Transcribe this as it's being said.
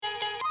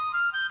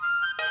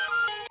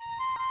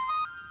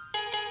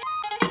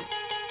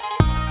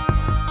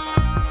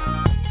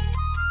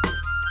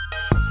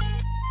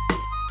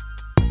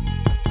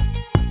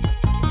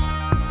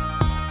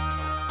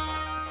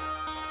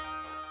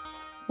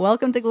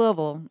Welcome to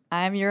Global.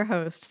 I'm your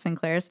host,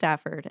 Sinclair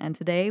Stafford, and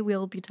today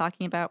we'll be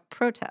talking about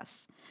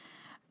protests.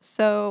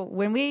 So,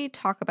 when we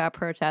talk about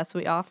protests,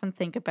 we often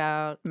think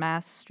about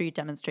mass street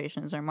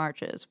demonstrations or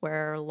marches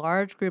where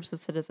large groups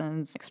of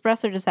citizens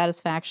express their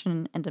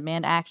dissatisfaction and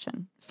demand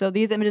action. So,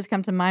 these images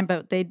come to mind,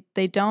 but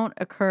they don't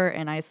occur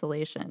in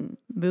isolation.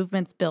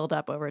 Movements build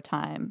up over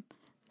time.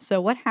 So,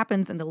 what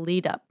happens in the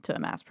lead up to a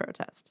mass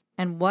protest?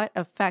 And what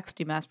effects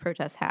do mass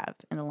protests have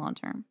in the long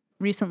term?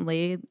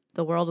 Recently,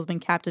 the world has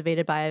been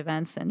captivated by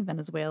events in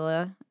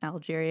Venezuela,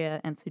 Algeria,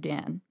 and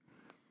Sudan.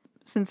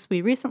 Since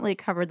we recently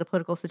covered the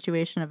political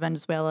situation of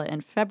Venezuela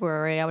in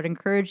February, I would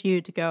encourage you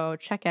to go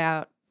check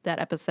out that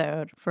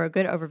episode for a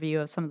good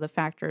overview of some of the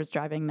factors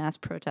driving mass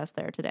protests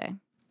there today.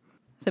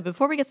 So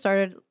before we get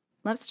started,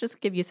 let's just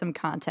give you some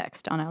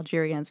context on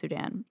Algeria and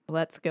Sudan.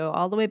 Let's go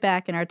all the way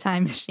back in our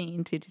time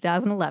machine to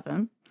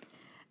 2011.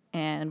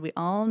 And we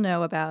all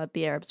know about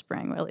the Arab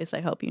Spring, or at least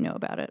I hope you know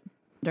about it.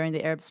 During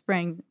the Arab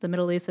Spring, the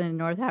Middle East and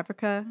North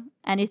Africa,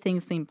 anything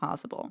seemed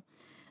possible.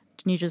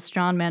 Tunisia's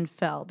strongmen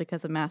fell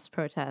because of mass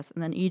protests,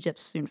 and then Egypt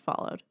soon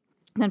followed.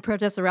 Then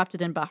protests erupted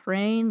in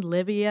Bahrain,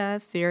 Libya,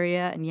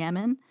 Syria, and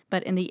Yemen.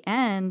 But in the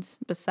end,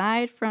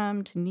 aside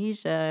from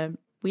Tunisia,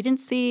 we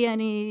didn't see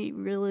any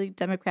really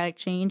democratic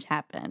change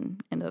happen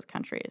in those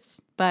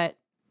countries. But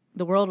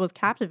the world was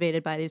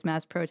captivated by these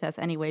mass protests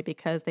anyway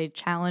because they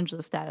challenged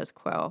the status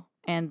quo,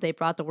 and they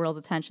brought the world's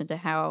attention to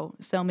how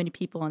so many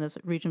people in this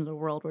region of the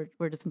world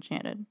were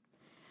disenchanted.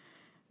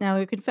 Now,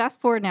 we can fast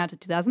forward now to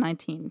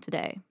 2019,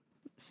 today,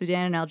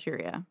 Sudan and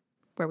Algeria,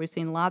 where we've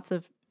seen lots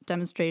of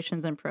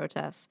demonstrations and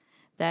protests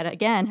that,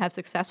 again, have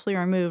successfully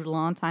removed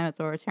longtime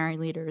authoritarian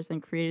leaders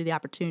and created the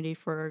opportunity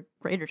for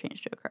greater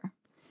change to occur.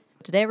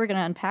 Today, we're going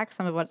to unpack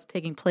some of what's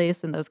taking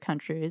place in those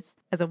countries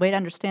as a way to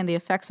understand the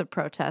effects of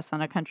protests on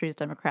a country's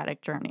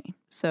democratic journey.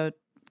 So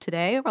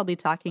today, I'll be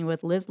talking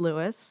with Liz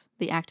Lewis,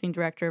 the acting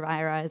director of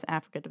IRI's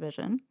Africa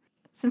Division.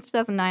 Since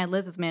 2009,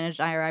 Liz has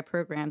managed IRI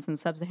programs in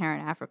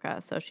sub-Saharan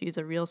Africa, so she's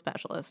a real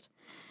specialist.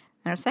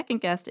 And our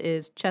second guest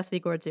is Chessie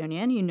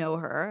Gordzounian. You know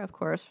her, of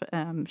course.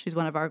 She's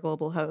one of our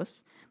global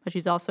hosts, but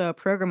she's also a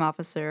program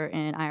officer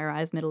in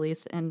IRI's Middle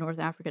East and North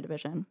Africa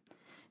Division.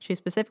 She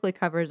specifically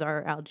covers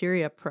our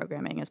Algeria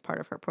programming as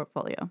part of her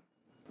portfolio.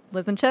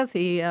 Liz and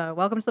Chessie,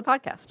 welcome to the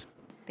podcast.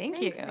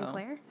 Thanks, you.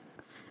 Sinclair.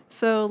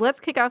 So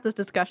let's kick off this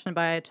discussion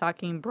by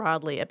talking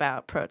broadly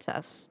about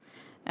protests.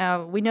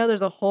 We know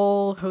there's a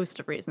whole host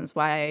of reasons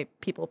why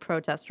people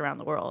protest around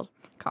the world.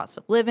 Cost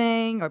of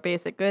living or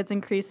basic goods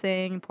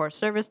increasing, poor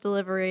service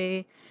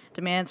delivery,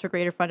 demands for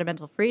greater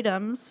fundamental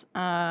freedoms,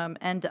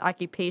 and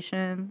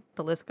occupation,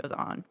 the list goes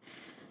on.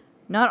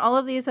 Not all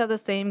of these have the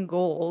same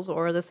goals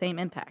or the same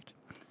impact.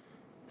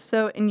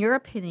 So, in your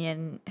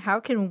opinion, how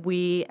can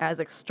we,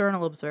 as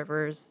external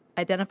observers,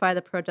 identify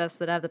the protests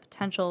that have the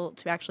potential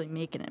to actually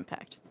make an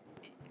impact?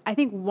 I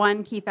think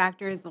one key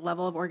factor is the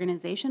level of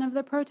organization of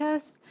the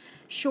protest.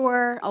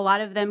 Sure, a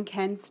lot of them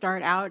can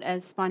start out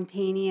as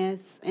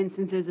spontaneous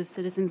instances of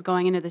citizens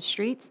going into the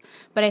streets,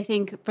 but I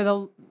think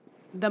for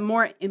the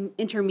more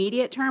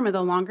intermediate term or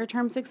the longer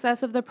term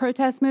success of the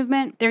protest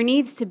movement, there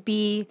needs to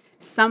be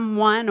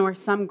someone or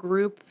some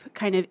group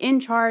kind of in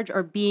charge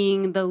or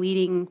being the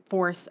leading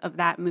force of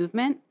that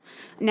movement.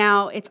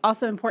 Now, it's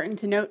also important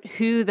to note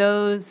who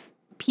those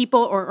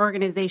people or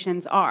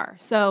organizations are.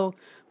 So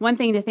one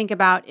thing to think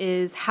about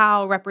is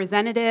how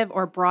representative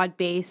or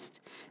broad-based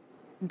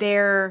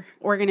their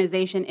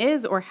organization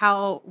is, or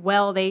how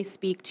well they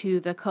speak to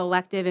the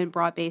collective and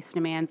broad-based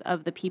demands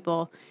of the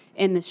people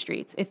in the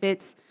streets. If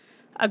it's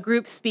a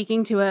group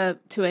speaking to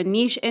a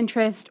niche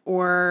interest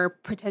or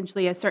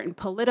potentially a certain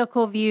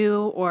political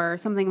view or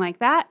something like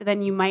that,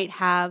 then you might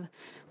have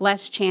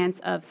less chance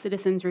of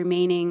citizens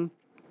remaining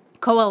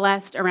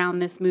coalesced around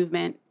this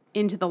movement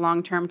into the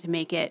long term to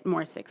make it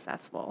more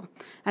successful.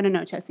 I don't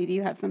know, Chessie, do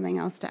you have something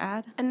else to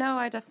add? No,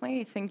 I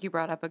definitely think you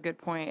brought up a good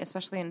point,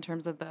 especially in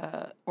terms of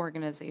the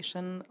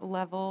organization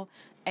level.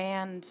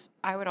 And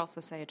I would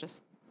also say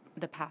just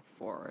the path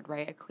forward,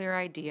 right? A clear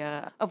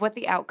idea of what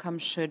the outcome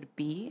should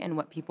be and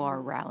what people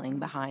are rallying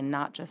behind,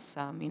 not just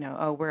some,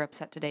 we're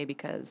upset today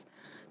because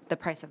the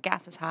price of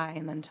gas is high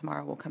and then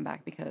tomorrow we'll come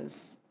back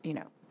because,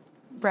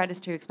 bread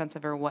is too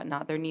expensive or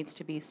whatnot. There needs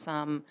to be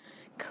some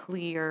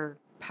clear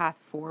path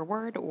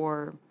forward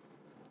or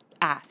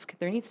ask.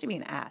 There needs to be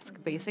an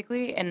ask,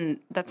 basically, and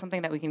that's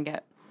something that we can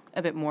get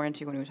a bit more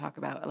into when we talk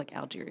about, like,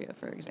 Algeria,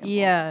 for example.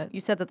 Yeah,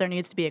 you said that there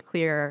needs to be a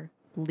clear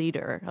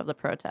leader of the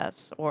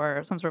protests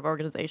or some sort of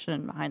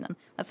organization behind them.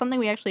 That's something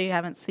we actually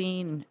haven't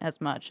seen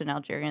as much in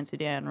Algeria and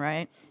Sudan,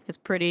 right? It's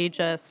pretty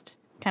just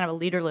kind of a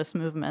leaderless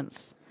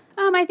movements.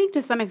 I think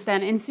to some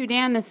extent. In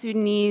Sudan, the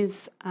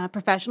Sudanese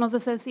Professionals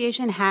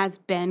Association has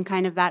been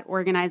kind of that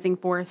organizing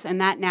force,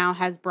 and that now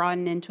has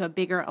broadened into a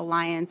bigger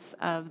alliance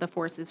of the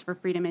Forces for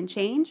Freedom and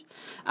Change.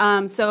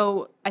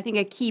 So I think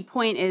a key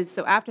point is,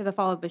 so after the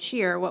fall of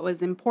Bashir, what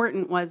was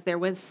important was there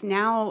was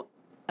now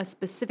a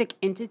specific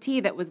entity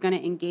that was going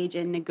to engage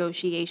in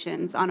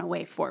negotiations on a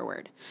way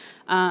forward.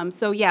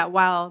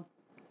 While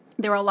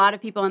There were a lot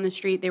of people on the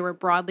street. They were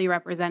broadly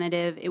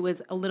representative. It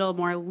was a little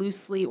more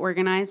loosely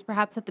organized,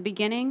 perhaps, at the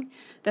beginning.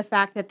 The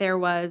fact that there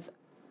was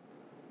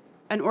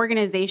an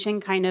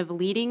organization kind of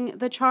leading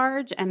the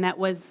charge and that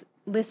was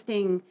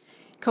listing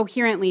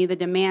coherently the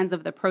demands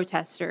of the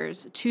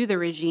protesters to the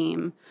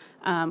regime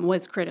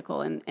was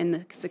critical in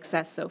the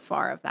success so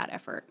far of that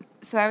effort.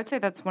 So I would say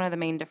that's one of the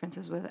main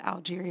differences with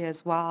Algeria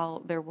as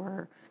well. There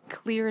were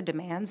clear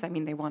demands. I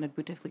mean, they wanted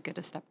Bouteflika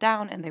to step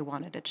down, and they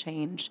wanted a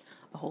change,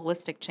 a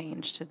holistic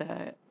change to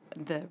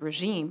the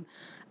regime.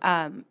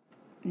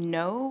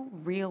 No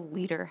real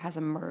leader has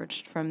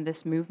emerged from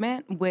this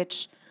movement,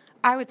 which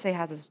I would say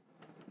has its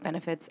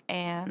benefits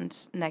and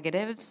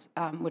negatives,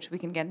 which we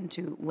can get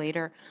into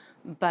later.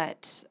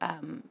 But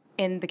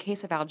in the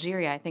case of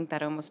Algeria, I think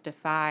that almost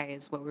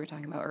defies what we were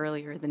talking about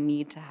earlier, the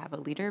need to have a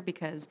leader,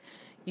 because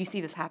you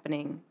see this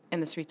happening in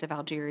the streets of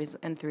Algeria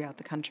and throughout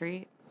the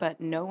country, but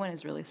no one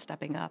is really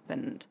stepping up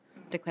and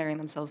declaring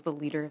themselves the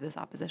leader of this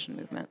opposition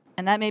movement.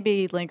 And that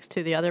maybe links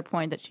to the other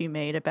point that you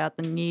made about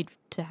the need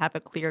to have a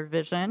clear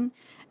vision,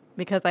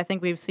 because I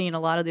think we've seen a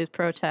lot of these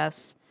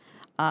protests.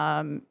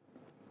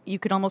 You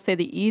could almost say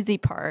the easy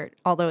part,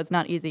 although it's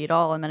not easy at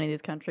all in many of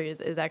these countries,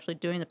 is actually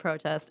doing the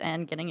protest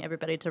and getting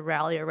everybody to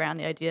rally around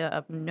the idea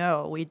of,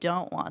 no, we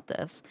don't want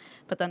this.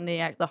 But then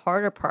the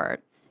harder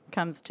part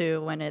comes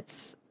to when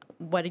it's,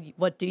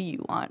 what do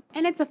you want?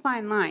 And it's a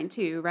fine line,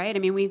 too, right? I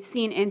mean, we've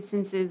seen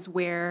instances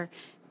where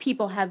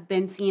people have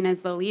been seen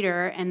as the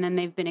leader and then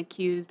they've been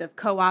accused of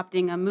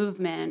co-opting a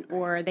movement,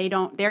 or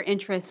their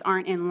interests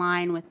aren't in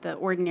line with the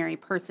ordinary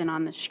person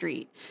on the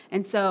street.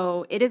 And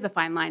so it is a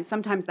fine line.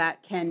 Sometimes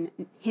that can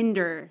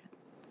hinder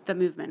the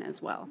movement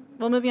as well.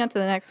 Well, moving on to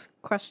the next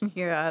question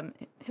here.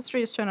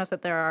 History has shown us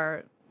that there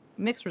are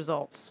mixed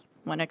results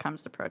when it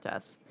comes to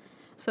protests.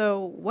 So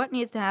what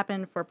needs to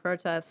happen for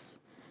protests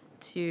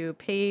to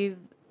pave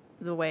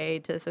the way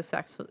to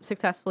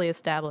successfully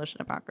establish a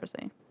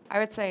democracy? I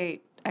would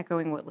say,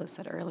 echoing what Liz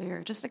said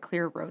earlier, just a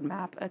clear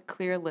roadmap, a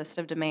clear list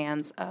of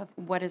demands of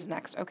what is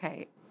next.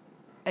 Okay,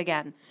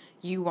 again,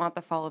 you want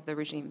the fall of the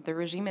regime. The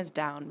regime is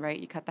down, right?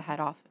 You cut the head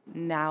off.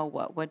 Now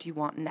what? What do you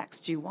want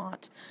next? Do you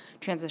want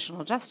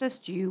transitional justice?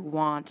 Do you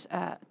want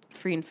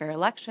free and fair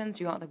elections?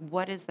 Do you want,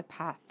 what is the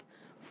path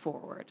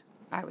forward?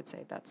 I would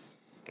say that's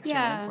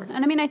extremely important.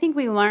 And I mean, I think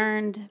we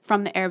learned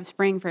from the Arab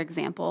Spring, for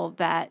example,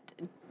 that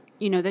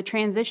the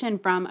transition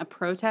from a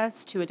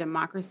protest to a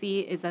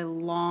democracy is a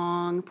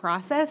long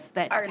process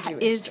that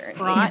is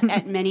fraught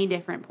at many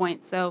different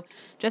points. So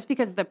just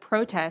because the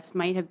protest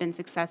might have been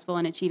successful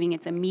in achieving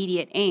its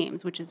immediate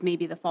aims, which is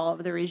maybe the fall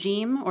of the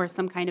regime or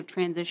some kind of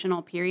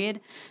transitional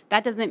period,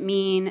 that doesn't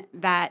mean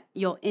that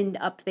you'll end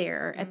up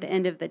there at the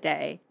end of the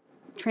day.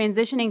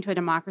 Transitioning to a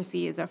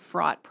democracy is a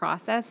fraught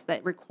process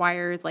that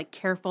requires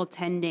careful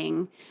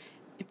tending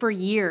for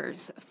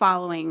years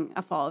following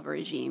a fall of a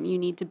regime. You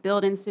need to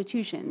build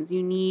institutions.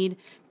 You need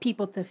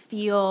people to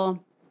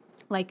feel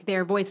like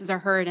their voices are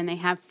heard and they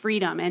have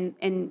freedom.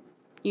 And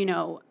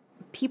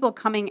people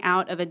coming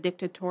out of a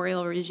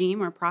dictatorial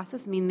regime or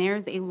process, I mean,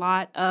 there's a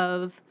lot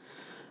of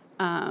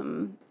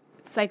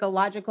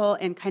psychological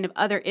and kind of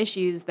other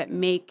issues that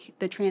make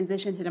the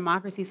transition to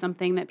democracy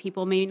something that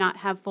people may not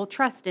have full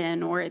trust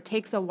in, or it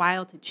takes a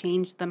while to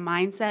change the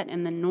mindset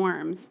and the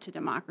norms to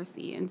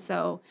democracy. And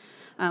so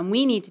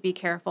we need to be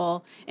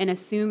careful in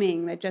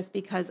assuming that just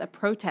because a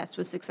protest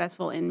was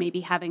successful in maybe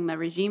having the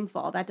regime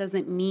fall, that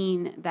doesn't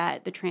mean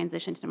that the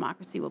transition to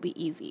democracy will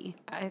be easy.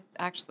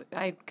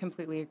 I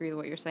completely agree with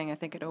what you're saying. I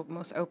think it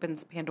almost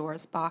opens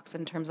Pandora's box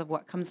in terms of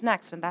what comes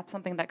next, and that's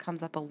something that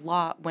comes up a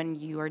lot when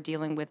you are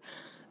dealing with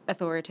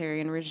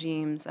authoritarian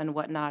regimes and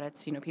whatnot.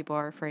 It's, people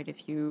are afraid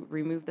if you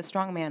remove the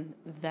strongman,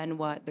 then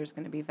what? There's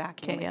going to be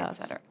vacuum, et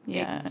cetera.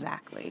 Yeah.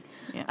 Exactly.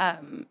 Yeah.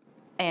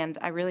 And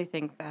I really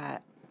think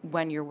that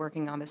when you're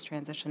working on this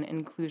transition,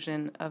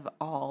 inclusion of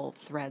all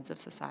threads of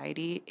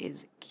society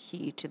is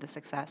key to the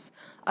success.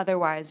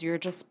 Otherwise, you're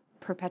just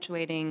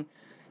perpetuating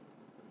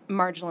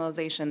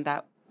marginalization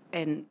that,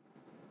 in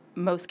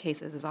most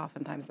cases, is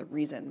oftentimes the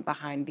reason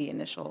behind the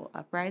initial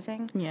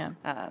uprising. Yeah,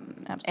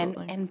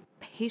 absolutely. And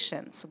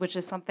patience, which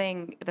is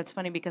something that's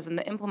funny because in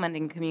the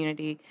implementing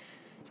community,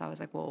 it's always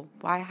like, well,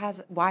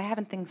 why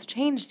haven't things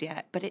changed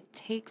yet? But it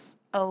takes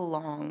a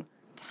long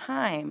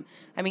time.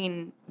 I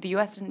mean, the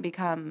U.S. didn't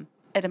become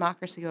a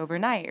democracy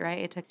overnight, right?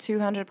 It took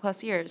 200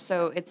 plus years.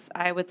 So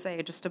I would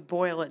say, just to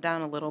boil it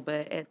down a little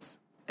bit, it's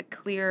a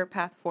clear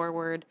path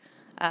forward,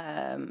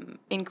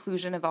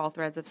 inclusion of all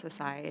threads of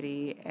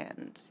society,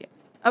 and yeah.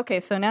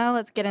 Okay, so now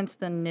let's get into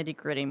the nitty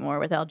gritty more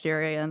with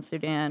Algeria and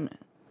Sudan.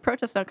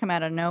 Protests don't come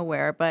out of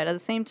nowhere, but at the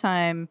same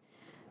time,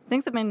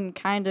 things have been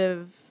kind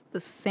of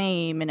the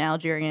same in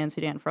Algeria and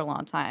Sudan for a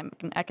long time.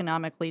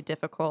 Economically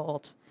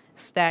difficult,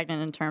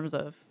 stagnant in terms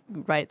of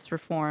rights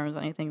reforms,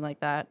 anything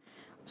like that.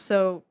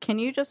 So can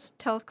you just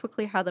tell us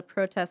quickly how the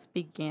protests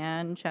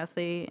began,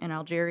 Chelsea, in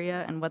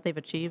Algeria, and what they've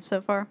achieved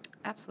so far?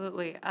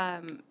 Absolutely.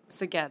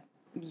 So yeah,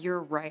 you're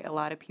right. A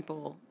lot of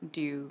people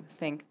do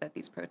think that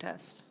these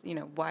protests,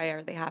 why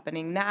are they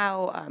happening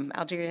now?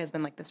 Algeria has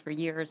been like this for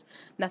years,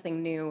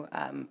 nothing new.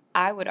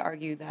 I would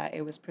argue that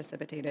it was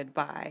precipitated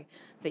by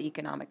the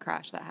economic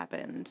crash that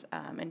happened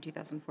in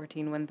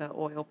 2014 when the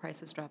oil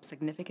prices dropped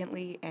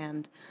significantly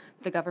and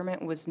the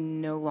government was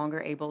no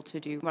longer able to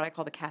do what I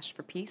call the cash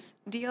for peace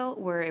deal,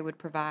 where it would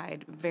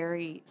provide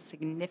very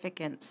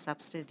significant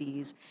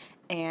subsidies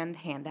and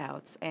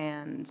handouts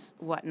and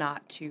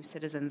whatnot to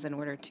citizens in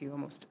order to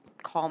almost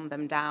calm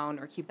them down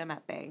or keep them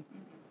at bay.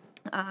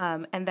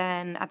 And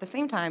then at the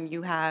same time,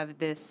 you have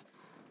this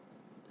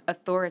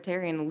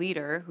authoritarian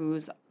leader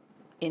who's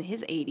in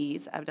his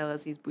 80s,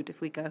 Abdelaziz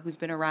Bouteflika, who's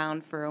been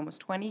around for almost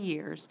 20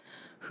 years,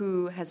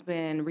 who has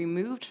been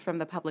removed from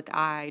the public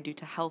eye due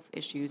to health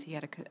issues. He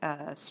had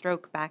a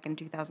stroke back in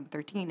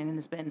 2013 and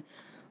has been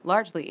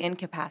largely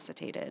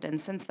incapacitated.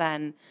 And since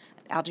then,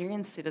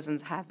 Algerian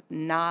citizens have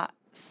not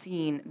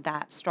seen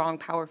that strong,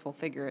 powerful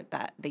figure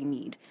that they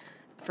need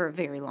for a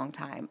very long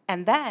time.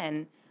 And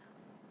then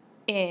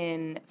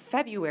in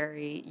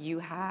February, you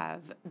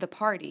have the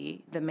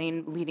party, the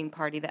main leading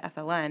party, the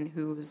FLN,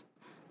 who's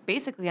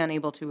basically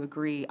unable to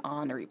agree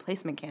on a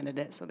replacement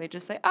candidate. So they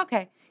just say,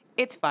 okay,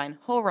 it's fine.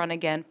 He'll run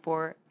again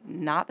for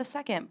not the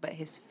second, but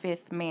his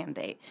fifth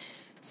mandate.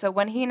 So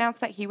when he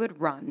announced that he would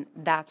run,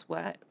 that's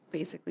what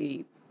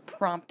basically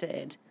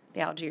prompted the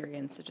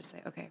Algerians to just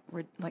say, okay,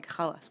 we're like,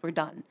 khalas, we're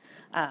done.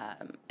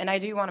 And I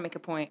do want to make a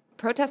point.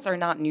 Protests are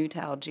not new to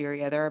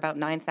Algeria. There are about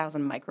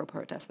 9,000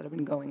 micro-protests that have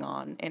been going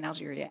on in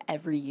Algeria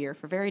every year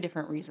for very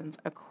different reasons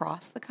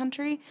across the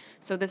country.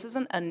 So this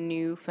isn't a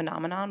new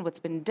phenomenon.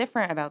 What's been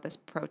different about this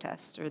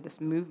protest, or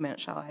this movement,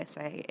 shall I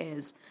say,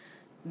 is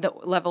the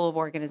level of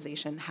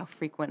organization, how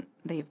frequent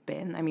they've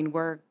been. I mean,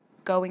 we're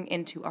going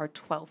into our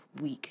 12th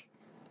week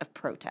of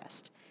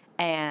protest.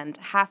 And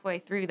halfway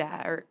through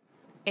that, or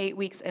 8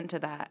 weeks into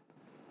that,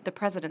 the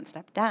president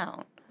stepped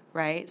down,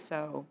 right?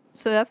 So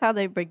that's how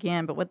they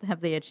began, but what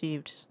have they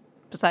achieved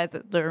besides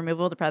the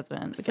removal of the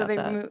president? So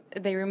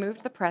they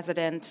removed the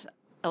president.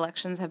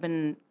 Elections have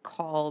been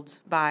called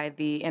by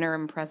the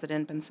interim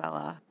president, Ben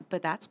Salah,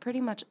 but that's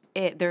pretty much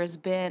it. There's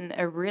been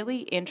a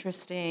really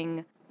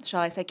interesting, shall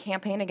I say,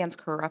 campaign against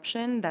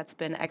corruption that's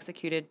been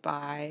executed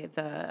by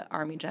the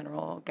Army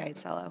General Gaid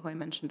Salah, who I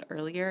mentioned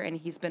earlier, and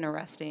he's been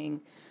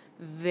arresting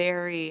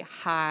very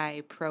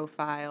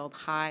high-profiled,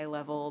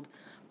 high-leveled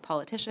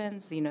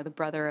politicians. The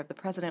brother of the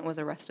president was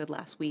arrested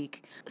last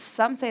week.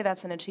 Some say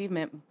that's an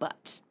achievement,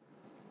 but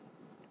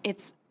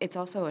it's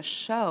also a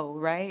show,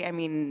 right? I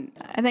mean,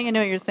 I think I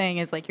know what you're saying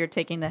is like you're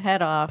taking the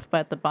head off,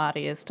 but the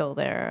body is still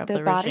there of the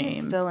regime. The body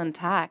is still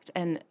intact,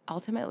 and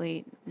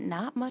ultimately,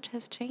 not much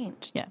has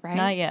changed. Yeah, right?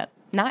 Not yet.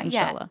 Not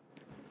Inshallah.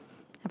 yet.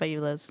 How about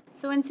you, Liz?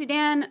 So in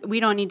Sudan,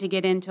 we don't need to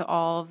get into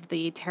all of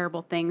the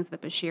terrible things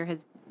that Bashir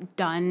has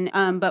done,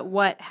 but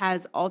what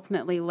has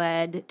ultimately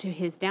led to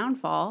his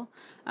downfall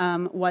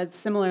was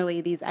similarly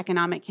these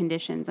economic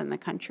conditions in the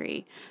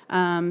country.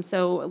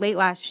 So late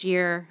last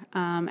year,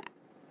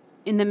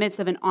 in the midst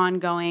of an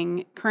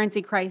ongoing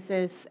currency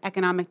crisis,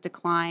 economic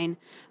decline,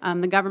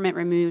 the government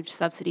removed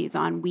subsidies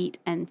on wheat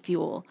and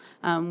fuel,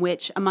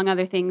 which, among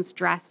other things,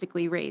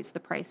 drastically raised the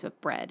price of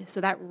bread.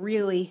 So that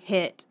really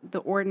hit the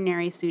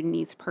ordinary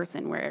Sudanese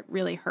person where it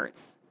really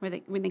hurts,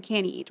 when they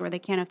can't eat or they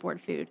can't afford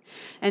food.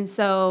 And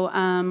so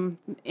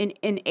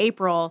in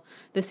April,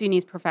 the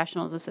Sudanese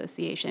Professionals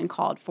Association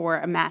called for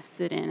a mass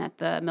sit-in at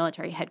the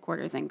military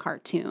headquarters in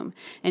Khartoum.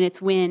 And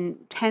it's when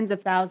tens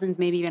of thousands,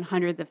 maybe even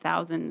hundreds of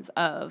thousands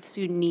of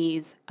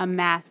Sudanese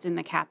amassed in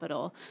the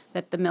capital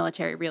that the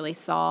military really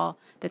saw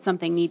that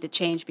something needed to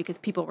change, because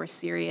people were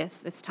serious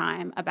this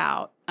time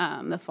about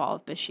the fall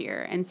of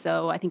Bashir. And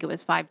so I think it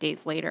was 5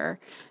 days later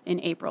in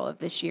April of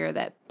this year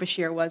that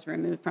Bashir was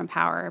removed from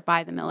power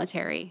by the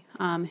military,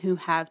 who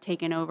have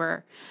taken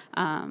over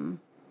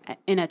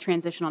in a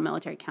transitional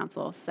military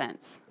council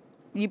since.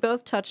 You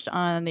both touched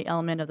on the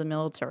element of the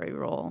military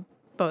role,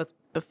 both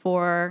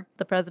before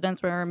the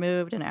presidents were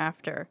removed and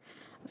after.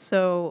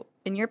 So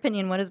in your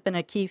opinion, what has been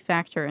a key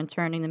factor in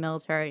turning the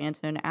military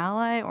into an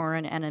ally or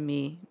an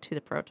enemy to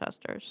the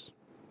protesters?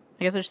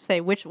 I guess I should say,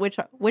 which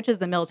is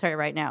the military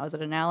right now? Is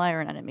it an ally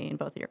or an enemy in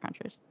both of your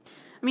countries?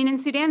 I mean, in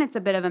Sudan, it's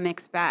a bit of a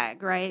mixed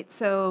bag, right?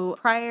 So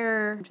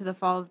prior to the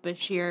fall of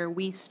Bashir,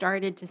 we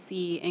started to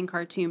see in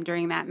Khartoum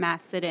during that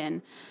mass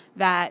sit-in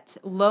that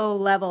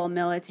low-level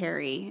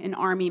military and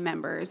army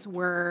members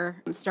were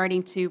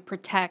starting to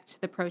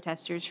protect the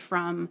protesters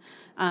from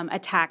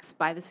attacks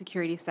by the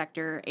security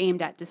sector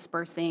aimed at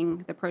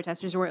dispersing the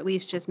protesters, or at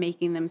least just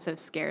making them so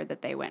scared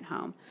that they went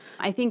home.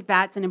 I think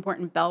that's an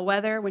important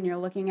bellwether when you're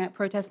looking at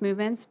protest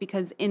movements,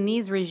 because in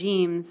these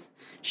regimes,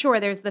 sure,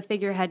 there's the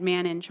figurehead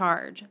man in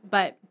charge,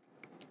 but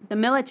the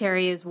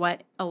military is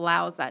what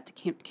allows that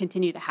to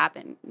continue to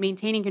happen.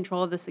 Maintaining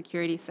control of the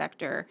security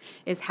sector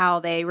is how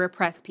they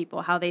repress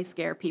people, how they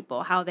scare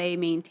people, how they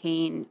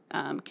maintain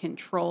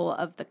control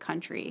of the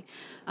country.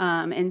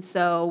 And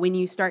so when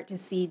you start to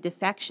see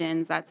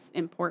defections, that's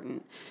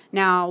important.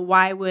 Now,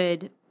 why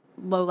would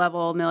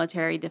low-level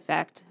military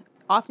defect?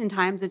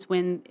 oftentimes it's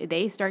when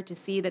they start to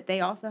see that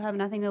they also have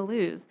nothing to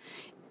lose.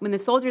 When the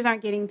soldiers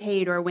aren't getting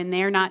paid, or when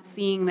they're not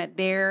seeing that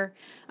their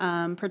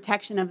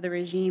protection of the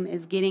regime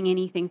is getting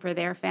anything for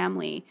their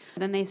family,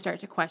 then they start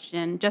to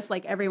question, just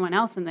like everyone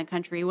else in the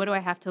country, what do I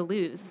have to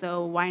lose?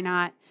 So why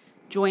not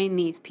join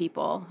these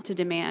people to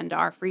demand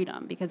our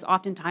freedom? Because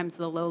oftentimes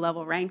the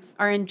low-level ranks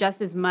are in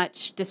just as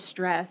much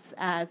distress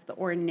as the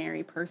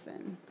ordinary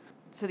person.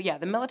 So yeah,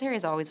 the military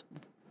has always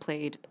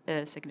played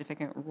a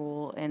significant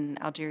role in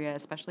Algeria,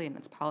 especially in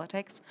its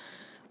politics.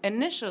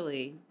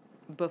 Initially,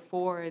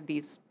 before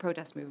these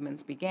protest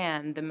movements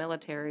began, the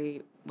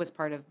military was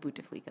part of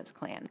Bouteflika's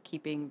clan,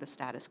 keeping the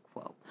status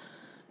quo.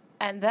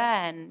 And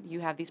then you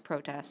have these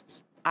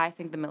protests. I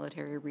think the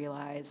military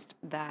realized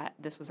that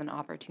this was an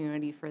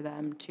opportunity for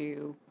them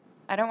to,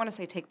 I don't want to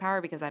say take power,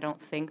 because I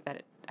don't think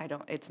that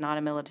it's not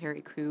a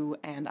military coup,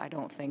 and I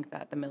don't think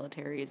that the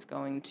military is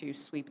going to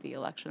sweep the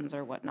elections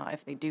or whatnot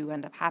if they do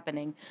end up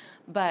happening.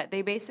 But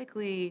they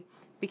basically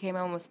became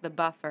almost the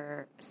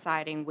buffer,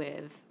 siding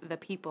with the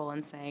people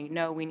and saying,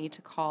 no, we need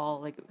to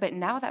call, but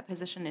now that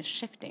position is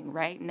shifting,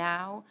 right?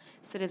 Now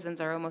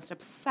citizens are almost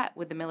upset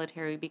with the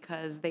military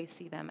because they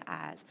see them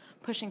as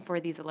pushing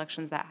for these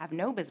elections that have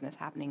no business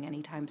happening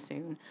anytime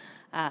soon.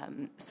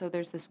 So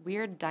there's this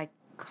weird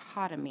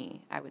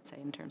dichotomy, I would say,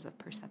 in terms of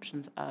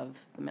perceptions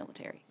of the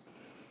military.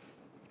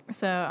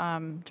 So,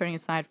 turning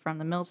aside from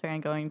the military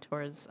and going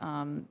towards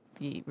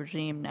the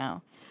regime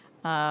now,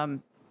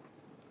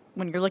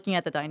 when you're looking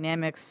at the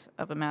dynamics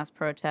of a mass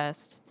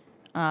protest,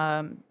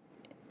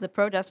 the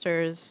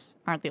protesters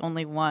aren't the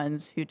only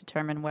ones who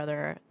determine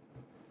whether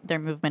their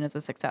movement is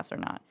a success or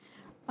not.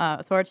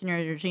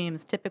 Authoritarian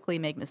regimes typically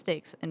make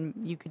mistakes, and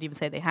you could even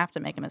say they have to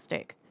make a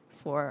mistake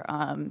for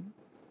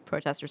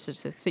protesters to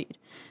succeed.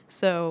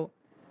 So,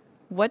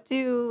 what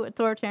do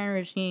authoritarian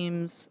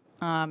regimes,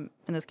 in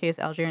this case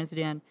Algeria and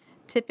Sudan,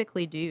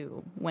 typically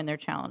do when they're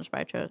challenged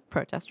by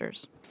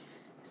protesters?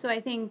 So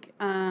I think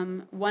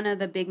one of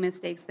the big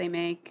mistakes they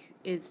make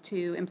is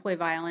to employ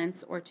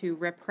violence or to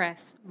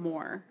repress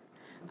more.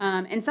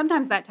 And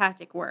sometimes that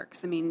tactic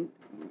works. I mean,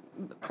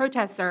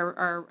 protests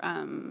are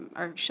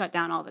shut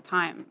down all the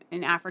time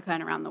in Africa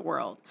and around the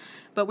world.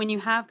 But when you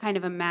have kind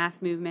of a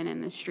mass movement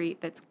in the street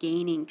that's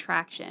gaining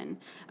traction,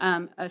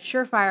 a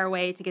surefire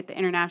way to get the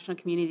international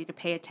community to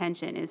pay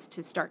attention is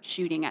to start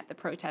shooting at the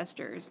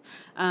protesters.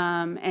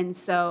 And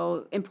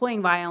so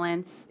employing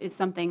violence is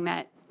something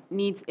that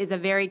is a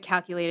very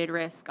calculated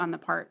risk on the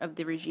part of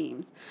the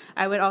regimes.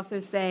 I would also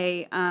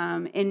say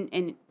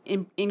in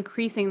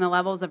increasing the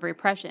levels of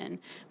repression,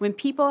 when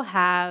people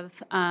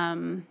have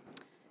kind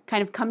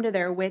of come to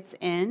their wits'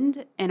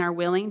 end and are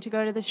willing to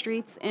go to the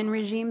streets in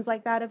regimes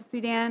like that of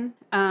Sudan,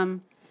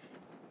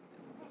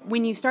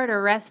 when you start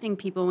arresting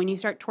people, when you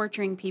start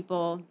torturing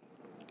people,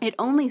 it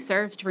only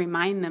serves to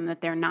remind them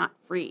that they're not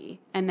free,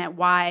 and that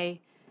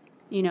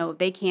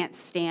they can't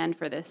stand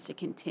for this to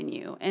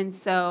continue. And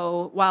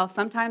so while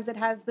sometimes it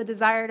has the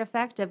desired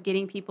effect of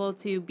getting people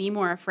to be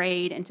more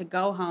afraid and to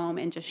go home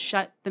and just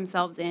shut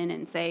themselves in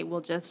and say,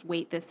 we'll just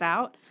wait this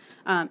out,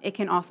 it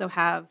can also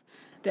have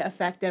the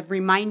effect of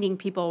reminding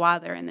people while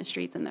they're in the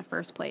streets in the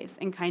first place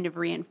and kind of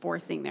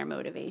reinforcing their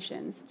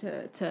motivations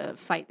to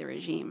fight the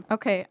regime.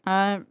 Okay,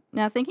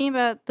 now thinking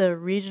about the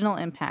regional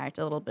impact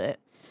a little bit,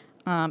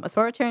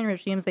 authoritarian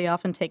regimes, they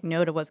often take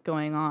note of what's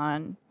going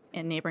on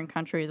in neighboring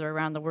countries or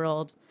around the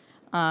world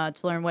to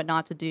learn what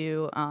not to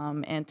do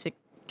and to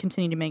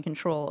continue to maintain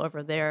control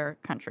over their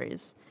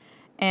countries.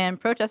 And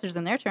protesters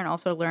in their turn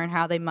also learn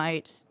how they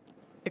might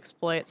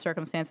exploit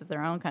circumstances in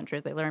their own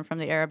countries. They learn from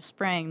the Arab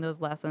Spring those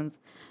lessons.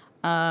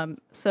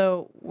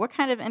 So what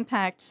kind of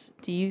impact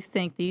do you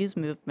think these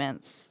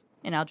movements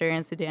in Algeria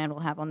and Sudan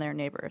will have on their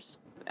neighbors?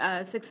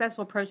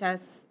 Successful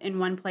protests in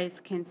one place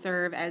can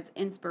serve as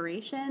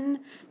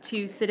inspiration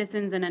to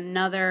citizens in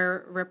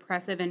another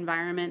repressive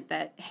environment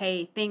that,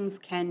 hey, things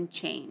can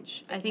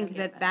change. I think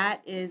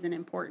that is an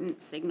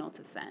important signal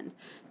to send,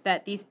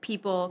 that these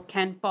people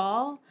can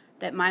fall,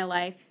 that my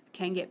life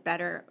can get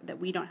better, that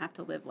we don't have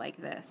to live like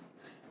this.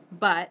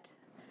 But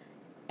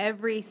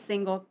every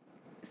single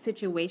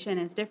situation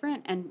is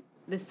different, and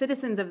the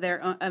citizens of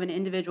an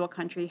individual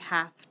country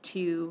have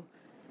to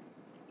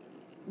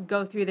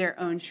go through their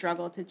own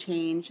struggle to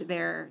change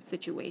their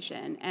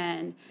situation.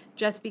 And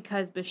just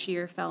because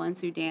Bashir fell in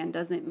Sudan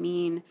doesn't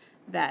mean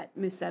that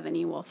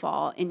Museveni will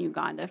fall in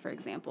Uganda, for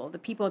example. The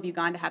people of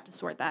Uganda have to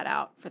sort that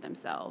out for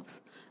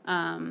themselves.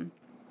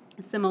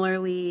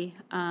 Similarly,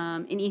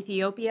 in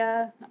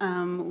Ethiopia,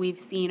 we've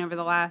seen over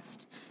the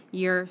last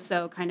year or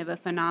so kind of a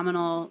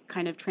phenomenal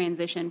kind of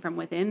transition from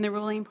within the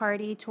ruling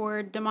party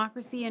toward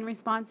democracy in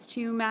response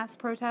to mass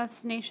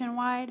protests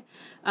nationwide.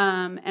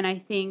 And I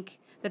think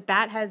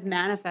that has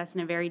manifested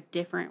in a very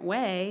different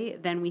way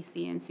than we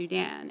see in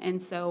Sudan.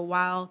 And so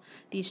while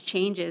these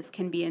changes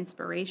can be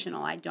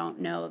inspirational, I don't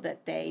know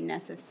that they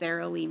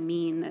necessarily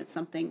mean that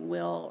something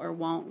will or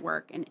won't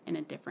work in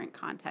a different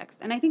context.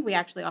 And I think we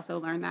actually also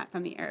learned that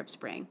from the Arab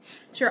Spring.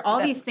 Sure,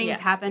 these things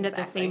happened at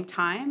the same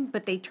time,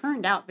 but they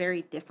turned out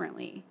very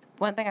differently.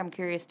 One thing I'm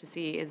curious to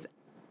see is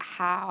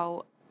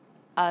how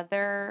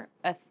other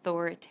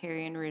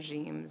authoritarian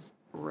regimes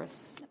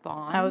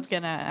respond I was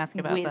going to ask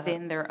about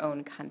within their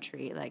own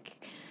country.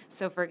 Like,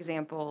 so for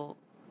example,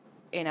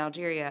 in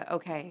Algeria,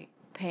 okay,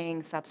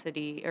 paying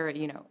subsidy or,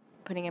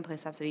 putting in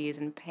place subsidies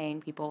and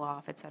paying people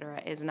off, et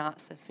cetera, is not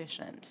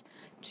sufficient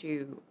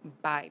to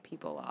buy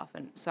people off.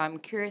 And so I'm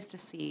curious to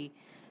see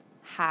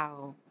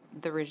how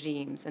the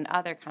regimes in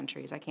other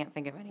countries, I can't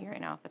think of any right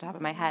now off the top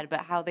of my head,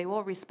 but how they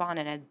will respond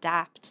and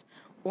adapt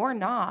or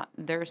not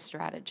their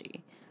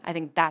strategy. I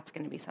think that's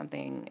going to be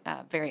something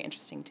very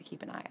interesting to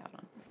keep an eye out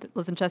on.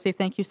 Listen, Jesse,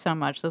 thank you so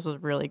much. This was a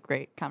really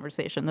great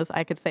conversation.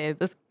 I could say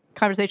this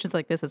conversations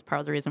like this is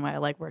part of the reason why I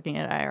like working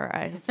at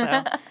IRI.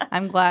 So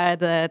I'm glad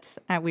that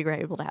we were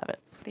able to have it.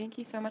 Thank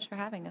you so much for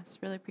having us.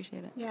 Really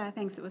appreciate it. Yeah,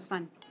 thanks. It was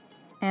fun.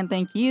 And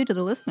thank you to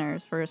the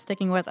listeners for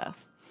sticking with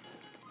us.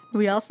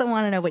 We also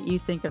want to know what you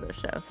think of the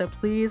show, so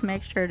please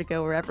make sure to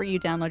go wherever you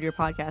download your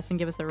podcast and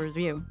give us a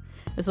review.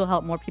 This will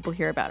help more people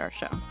hear about our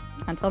show.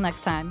 Until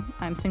next time,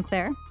 I'm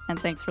Sinclair, and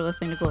thanks for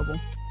listening to Global.